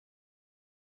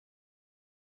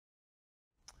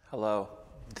Hello.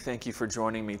 Thank you for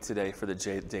joining me today for the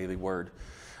Daily Word.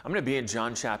 I'm going to be in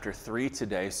John chapter 3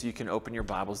 today, so you can open your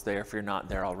Bibles there if you're not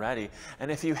there already. And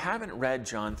if you haven't read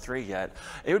John 3 yet,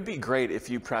 it would be great if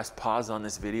you pressed pause on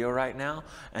this video right now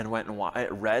and went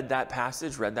and read that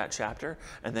passage, read that chapter,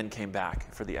 and then came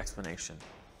back for the explanation.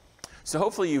 So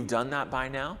hopefully you've done that by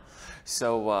now.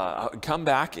 So come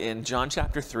back in John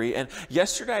chapter 3. And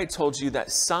yesterday I told you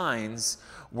that signs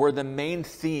were the main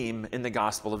theme in the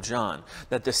Gospel of John.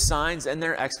 That the signs and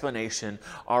their explanation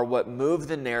are what move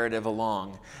the narrative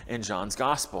along in John's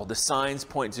Gospel. The signs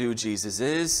point to who Jesus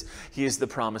is. He is the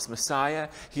promised Messiah.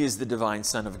 He is the divine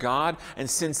Son of God. And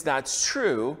since that's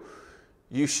true,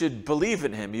 you should believe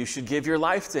in him. You should give your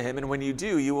life to him. And when you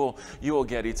do, you will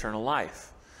get eternal life.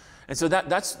 And so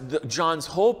that's John's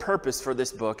whole purpose for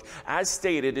this book, as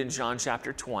stated in John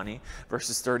chapter 20,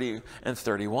 verses 30 and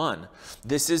 31.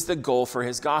 This is the goal for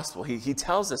his gospel. He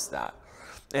tells us that.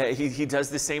 He does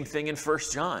the same thing in 1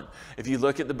 John. If you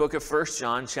look at the book of 1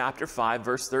 John, chapter 5,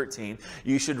 verse 13,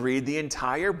 you should read the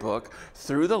entire book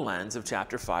through the lens of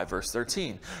chapter 5, verse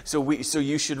 13. So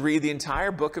you should read the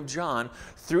entire book of John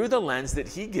through the lens that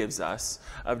he gives us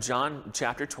of John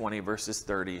chapter 20, verses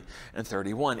 30 and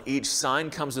 31. Each sign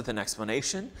comes with an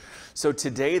explanation. So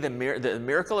today, the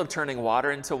miracle of turning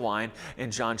water into wine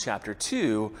in John chapter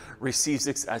 2 receives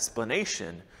its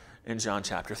explanation in John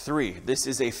chapter 3. This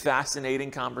is a fascinating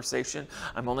conversation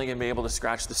I'm only going to be able to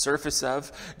scratch the surface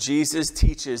of. Jesus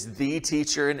teaches the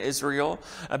teacher in Israel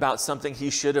about something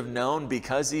he should have known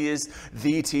because he is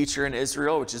the teacher in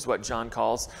Israel, which is what John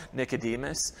calls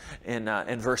Nicodemus in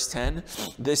verse 10.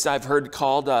 This I've heard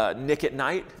called Nick at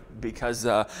night, because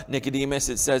Nicodemus,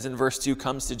 it says in verse 2,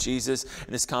 comes to Jesus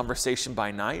in this conversation by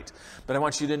night. But I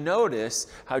want you to notice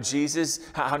how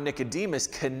Nicodemus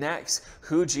connects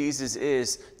who Jesus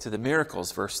is to the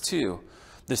miracles. Verse 2,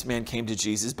 this man came to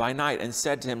Jesus by night and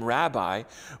said to him, "Rabbi,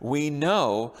 we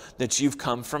know that you've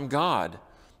come from God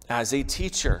as a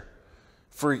teacher,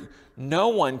 for no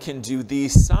one can do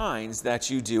these signs that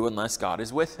you do unless God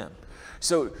is with him."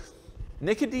 So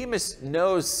Nicodemus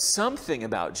knows something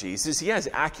about Jesus. He has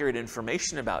accurate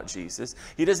information about Jesus.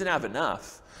 He doesn't have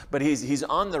enough, but he's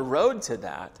on the road to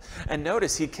that. And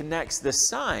notice he connects the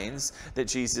signs that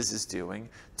Jesus is doing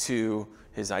to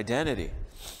his identity.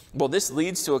 Well, this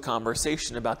leads to a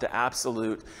conversation about the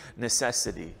absolute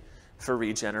necessity for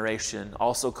regeneration,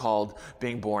 also called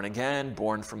being born again,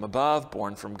 born from above,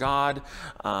 born from God,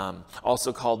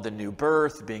 also called the new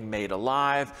birth, being made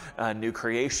alive, new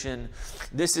creation.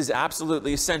 This is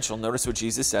absolutely essential. Notice what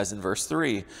Jesus says in verse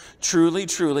 3. "Truly,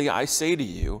 truly, I say to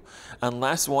you,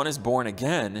 unless one is born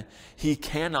again, he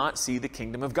cannot see the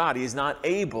kingdom of God." He is not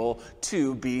able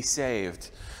to be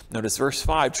saved. Notice verse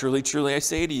 5, "Truly, truly, I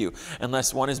say to you,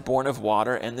 unless one is born of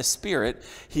water and the Spirit,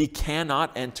 he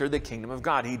cannot enter the kingdom of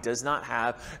God." He does not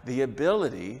have the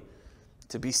ability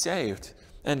to be saved.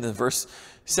 And in verse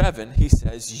 7, he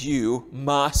says, "You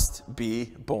must be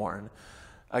born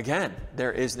again."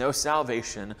 There is no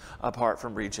salvation apart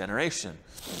from regeneration.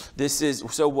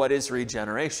 So what is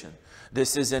regeneration?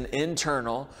 This is an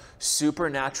internal,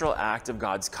 supernatural act of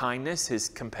God's kindness, his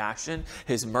compassion,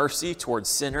 his mercy towards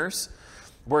sinners,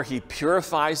 where he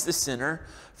purifies the sinner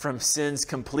from sin's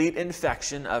complete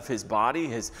infection of his body,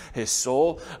 his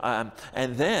soul,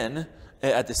 and then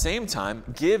at the same time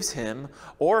gives him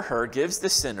or her, gives the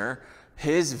sinner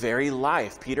his very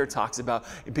life. Peter talks about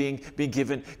being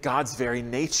given God's very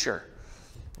nature,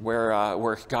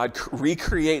 where God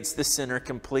recreates the sinner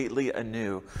completely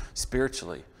anew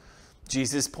spiritually.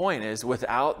 Jesus' point is,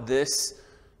 without this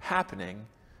happening,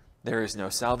 there is no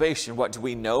salvation. What do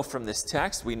we know from this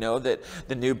text? We know that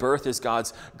the new birth is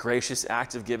God's gracious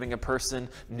act of giving a person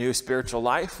new spiritual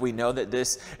life. We know that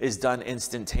this is done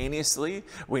instantaneously.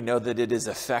 We know that it is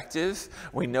effective.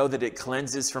 We know that it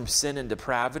cleanses from sin and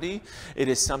depravity. It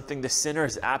is something the sinner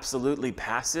is absolutely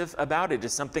passive about. It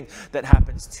is something that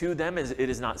happens to them. It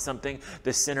is not something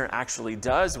the sinner actually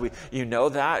does. You know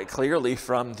that clearly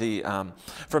from the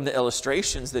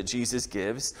illustrations that Jesus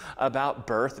gives about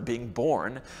birth, being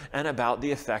born, and about the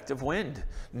effect of wind.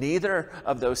 Neither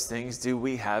of those things do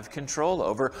we have control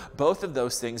over. Both of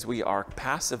those things we are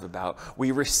passive about.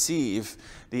 We receive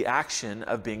the action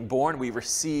of being born. We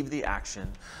receive the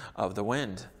action of the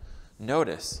wind.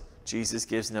 Notice, Jesus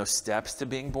gives no steps to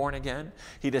being born again.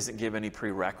 He doesn't give any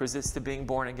prerequisites to being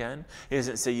born again. He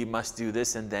doesn't say you must do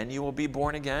this and then you will be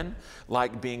born again,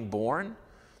 like being born.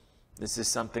 This is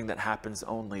something that happens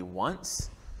only once.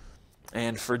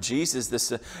 And for Jesus,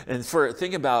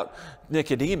 think about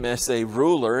Nicodemus, a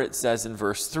ruler, it says in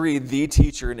verse 3, the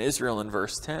teacher in Israel in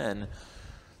verse 10.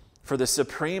 For the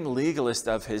supreme legalist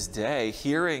of his day,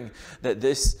 hearing that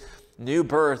this new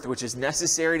birth, which is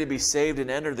necessary to be saved and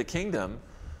enter the kingdom,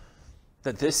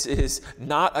 that this is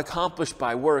not accomplished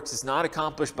by works, it's not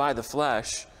accomplished by the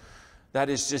flesh, that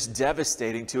is just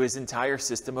devastating to his entire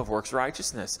system of works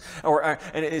righteousness.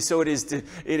 So it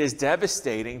is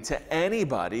devastating to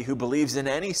anybody who believes in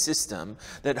any system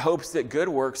that hopes that good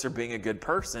works or being a good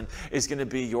person is going to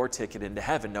be your ticket into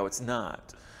heaven. No, it's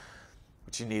not.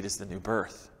 What you need is the new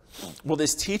birth. Well,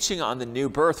 this teaching on the new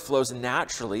birth flows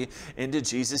naturally into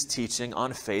Jesus' teaching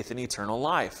on faith and eternal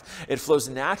life. It flows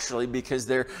naturally because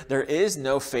there is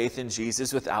no faith in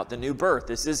Jesus without the new birth.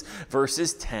 This is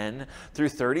verses 10 through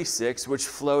 36, which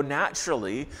flow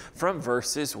naturally from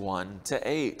verses 1 to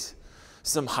 8.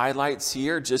 Some highlights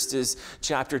here, just as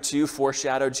chapter 2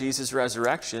 foreshadowed Jesus'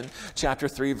 resurrection, chapter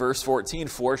 3, verse 14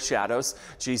 foreshadows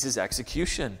Jesus'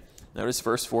 execution. Notice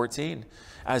verse 14.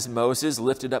 As Moses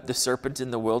lifted up the serpent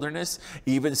in the wilderness,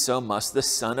 even so must the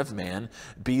Son of Man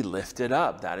be lifted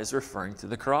up. That is referring to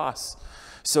the cross.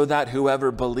 So that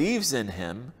whoever believes in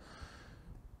him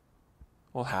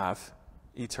will have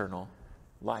eternal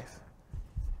life.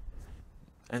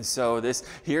 And so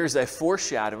here's a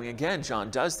foreshadowing. Again, John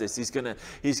does this. He's going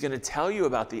to tell you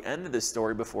about the end of the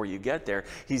story before you get there.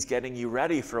 He's getting you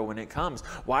ready for when it comes.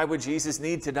 Why would Jesus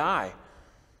need to die?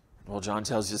 Well, John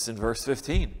tells us in verse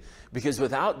 15. Because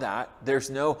without that, there's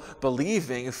no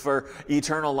believing for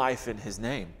eternal life in his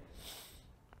name.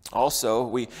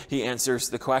 Also, he answers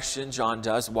the question, John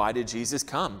does, why did Jesus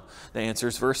come? The answer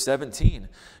is verse 17.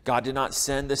 God did not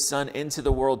send the Son into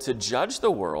the world to judge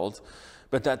the world,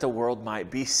 but that the world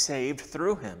might be saved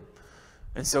through him.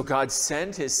 And so God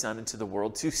sent his Son into the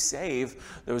world to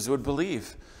save those who would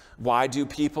believe. Why do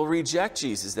people reject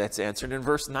Jesus? That's answered in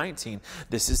verse 19.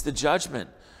 This is the judgment,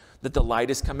 that the light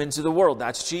has come into the world.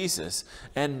 That's Jesus.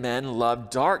 And men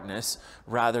loved darkness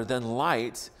rather than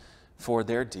light, for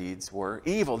their deeds were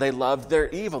evil. They loved their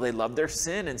evil. They loved their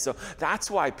sin. And so that's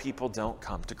why people don't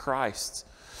come to Christ.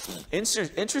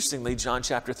 Interestingly, John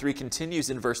chapter 3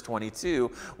 continues in verse 22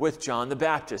 with John the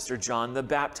Baptist, or John the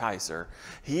Baptizer.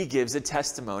 He gives a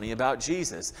testimony about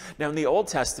Jesus. Now, in the Old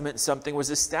Testament, something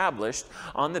was established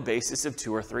on the basis of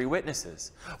 2 or 3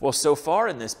 witnesses. Well, so far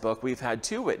in this book, we've had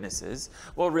 2 witnesses.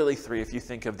 Well, really 3 if you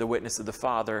think of the witness of the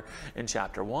Father in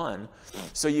chapter 1.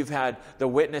 So you've had the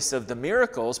witness of the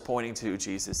miracles pointing to who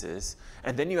Jesus is,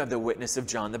 and then you have the witness of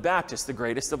John the Baptist, the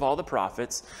greatest of all the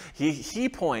prophets. He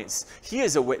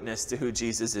is a witness to who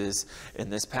Jesus is in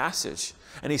this passage.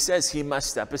 And he says he must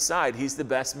step aside. He's the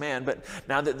best man. But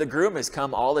now that the groom has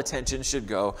come, all attention should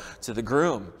go to the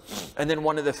groom. And then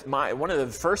one of the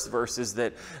first verses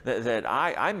that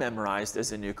I memorized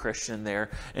as a new Christian there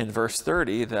in verse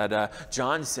 30, that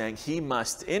John's saying he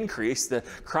must increase, that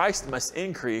Christ must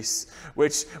increase,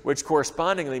 which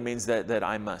correspondingly means that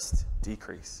I must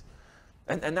decrease.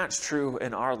 And that's true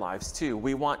in our lives too.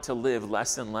 We want to live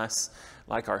less and less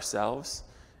like ourselves,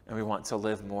 and we want to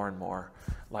live more and more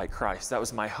like Christ. That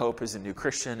was my hope as a new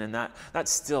Christian, and that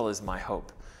still is my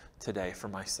hope today for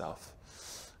myself.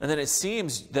 And then it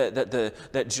seems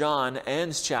that John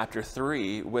ends chapter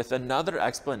 3 with another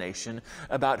explanation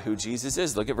about who Jesus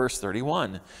is. Look at verse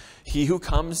 31. He who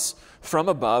comes from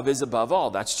above is above all.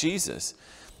 That's Jesus.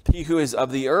 He who is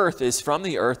of the earth is from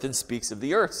the earth and speaks of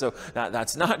the earth. So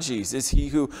that's not Jesus. He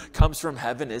who comes from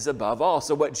heaven is above all.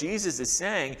 So what Jesus is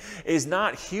saying is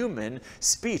not human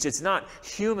speech. It's not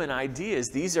human ideas.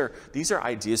 These are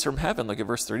ideas from heaven. Look at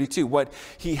verse 32. What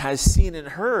he has seen and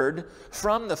heard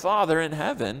from the Father in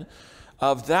heaven,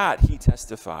 of that he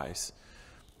testifies.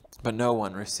 But no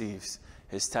one receives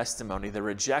his testimony. The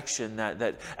rejection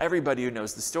that everybody who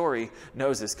knows the story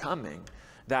knows is coming,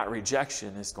 that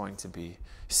rejection is going to be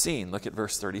seen. Look at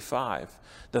verse 35.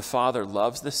 The Father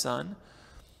loves the Son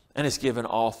and has given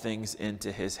all things into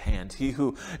his hand.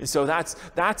 So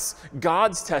that's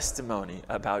God's testimony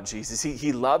about Jesus.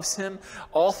 He loves him.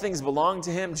 All things belong to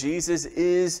him. Jesus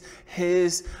is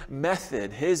his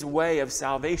method, his way of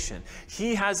salvation.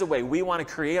 He has a way. We want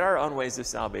to create our own ways of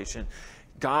salvation.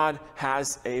 God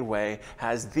has a way,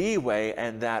 has the way,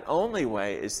 and that only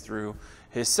way is through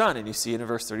his Son. And you see it in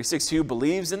verse 36. He who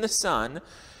believes in the Son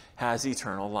has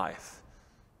eternal life.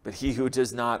 But he who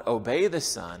does not obey the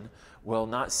Son will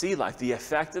not see life. The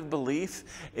effect of belief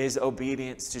is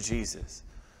obedience to Jesus.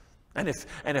 And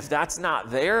if that's not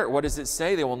there, what does it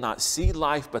say? They will not see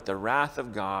life, but the wrath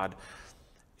of God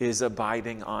is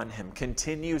abiding on him,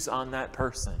 continues on that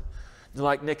person.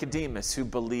 Like Nicodemus, who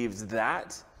believes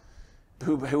that,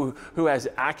 who has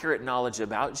accurate knowledge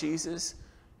about Jesus,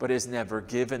 but has never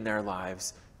given their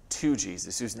lives to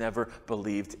Jesus, who's never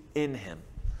believed in him.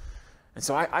 And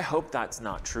so I hope that's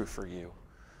not true for you.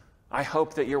 I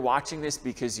hope that you're watching this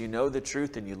because you know the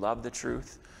truth and you love the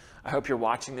truth. I hope you're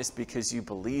watching this because you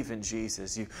believe in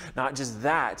Jesus. Not just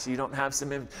that, you don't have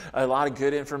a lot of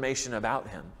good information about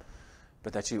him,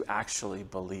 but that you actually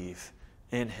believe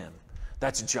in him.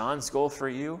 That's John's goal for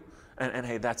you, and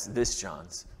hey, that's this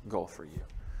John's goal for you.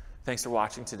 Thanks for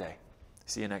watching today.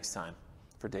 See you next time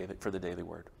for the Daily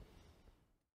Word.